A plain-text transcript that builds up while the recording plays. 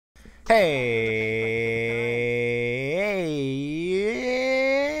Hey.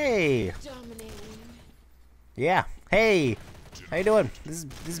 Yeah. Hey. How you doing? This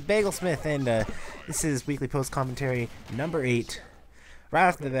is Bagelsmith, and this is weekly post commentary number 8. Right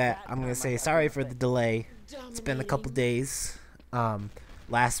off the bat, I'm gonna say sorry for the delay. It's been a couple days.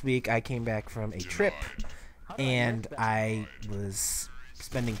 Last week I came back from a trip, and I was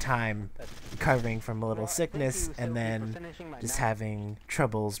spending time recovering from a little sickness, and then just having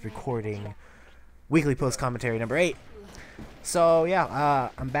troubles recording weekly post commentary number 8. So yeah,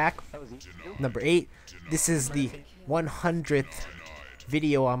 I'm back. Number 8. This is the 100th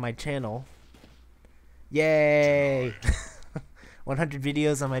video on my channel. Yay! 100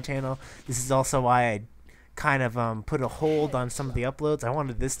 videos on my channel. This is also why I kind of put a hold on some of the uploads. I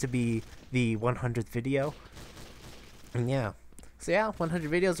wanted this to be the 100th video. And yeah. So yeah,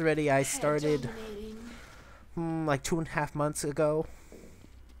 100 videos already. I started like 2.5 months ago.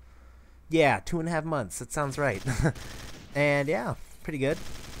 Yeah, 2.5 months. That sounds right. And yeah, pretty good.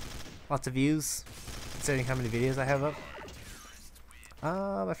 Lots of views, considering how many videos I have up.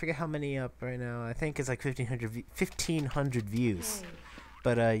 I forget how many up right now. I think it's like 1,500 views.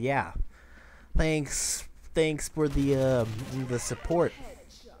 But yeah, thanks for the support.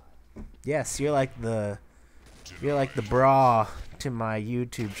 Yes, you're like the bra to my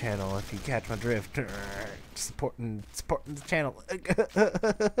YouTube channel, if you catch my drift. Supporting the channel.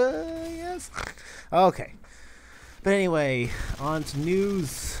 Yes. Okay. But anyway, on to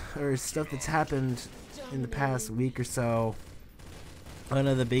news or stuff that's happened in the past week or so. One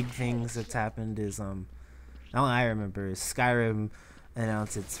of the big things that's happened is all I remember is Skyrim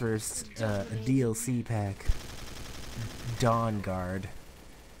announced its first a DLC pack, Dawn Guard,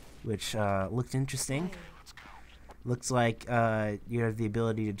 which looked interesting. Looks like you have the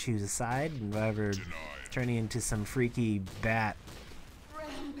ability to choose a side and whatever, turning into some freaky bat,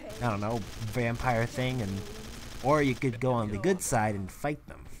 I don't know, vampire thing, or you could go on the good side and fight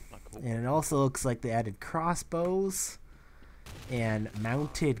them. And it also looks like they added crossbows and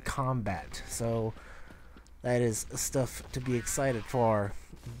mounted combat. So that is stuff to be excited for,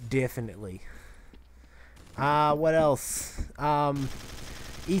 definitely. What else?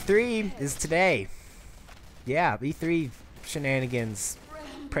 E3 is today. Yeah, E3 shenanigans,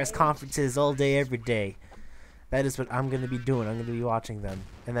 press conferences all day, every day. That is what I'm going to be doing. I'm going to be watching them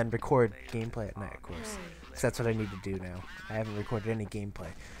and then record gameplay at night, of course. Because that's what I need to do now. I haven't recorded any gameplay.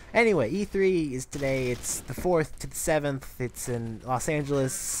 Anyway, E3 is today. It's the 4th to the 7th. It's in Los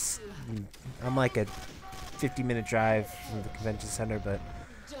Angeles. I'm like a 50-minute drive from the convention center, but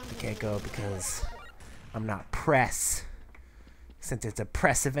I can't go because I'm not press. Since it's a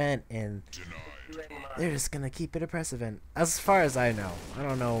press event, and they're just gonna keep it a press event, as far as I know. I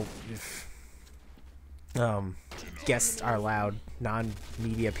don't know if guests are allowed,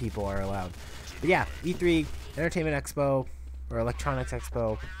 non-media people are allowed. But yeah, E3, Entertainment Expo, or Electronics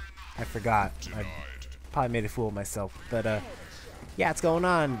Expo, I forgot. I probably made a fool of myself. But yeah, it's going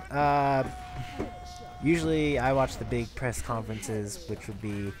on. Usually I watch the big press conferences, which would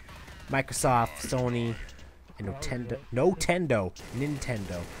be Microsoft, Sony, and Nintendo.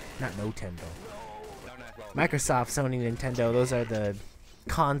 Not Nintendo. Microsoft, Sony, Nintendo, those are the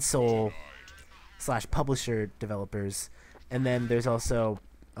console / publisher developers. And then there's also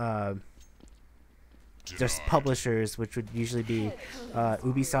just publishers, which would usually be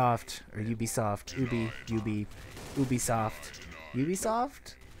Ubisoft, or Ubisoft,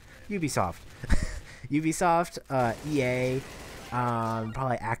 Ubisoft, EA,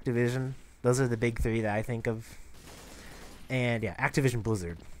 probably Activision. Those are the big three that I think of. And yeah, Activision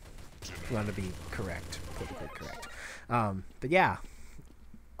Blizzard, if you want to be correct, politically correct. But yeah,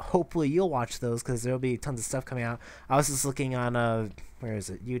 hopefully you'll watch those, because there'll be tons of stuff coming out. I was just looking on where is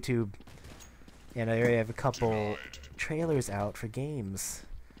it, YouTube, and I already have a couple trailers out for games.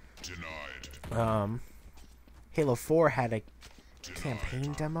 Halo 4 had a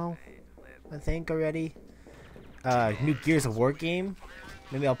campaign demo, I think, already. New Gears of War game.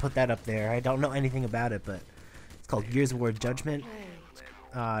 Maybe I'll put that up there. I don't know anything about it, but it's called Gears of War Judgment.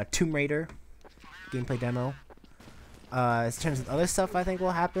 Tomb Raider gameplay demo. In terms of other stuff I think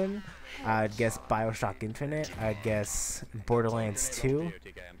will happen, I'd guess BioShock Infinite. I'd guess Borderlands 2.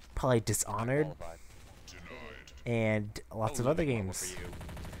 Probably Dishonored. And lots of other games.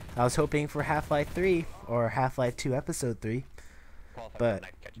 I was hoping for Half-Life 3 or Half-Life 2 Episode 3. But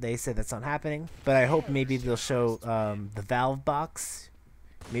they said that's not happening. But I hope maybe they'll show the Valve box.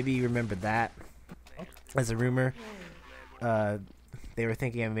 Maybe you remember that as a rumor. They were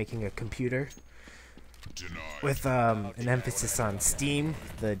thinking of making a computer with an emphasis on Steam,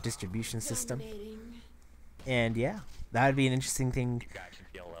 the distribution system. And yeah, that would be an interesting thing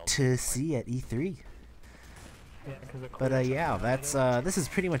to see at E3. Yeah, But yeah, that's this is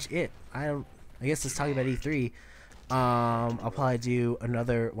pretty much it. I guess just talking about E3. I'll probably do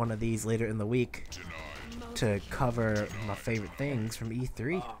another one of these later in the week to cover my favorite things from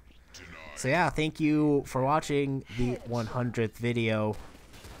E3. So yeah, thank you for watching the 100th video.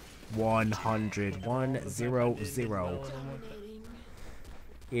 100.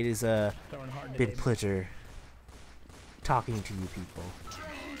 It is a big pleasure talking to you people.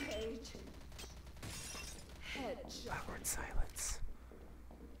 Awkward silence.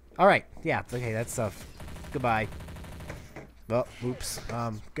 Alright, yeah, okay, that's stuff. Goodbye. Well, oops.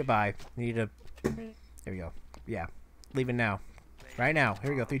 Goodbye. Need to... There we go. Yeah. Leaving now. Right now.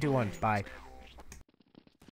 Here we go. 3, 2, 1. Bye.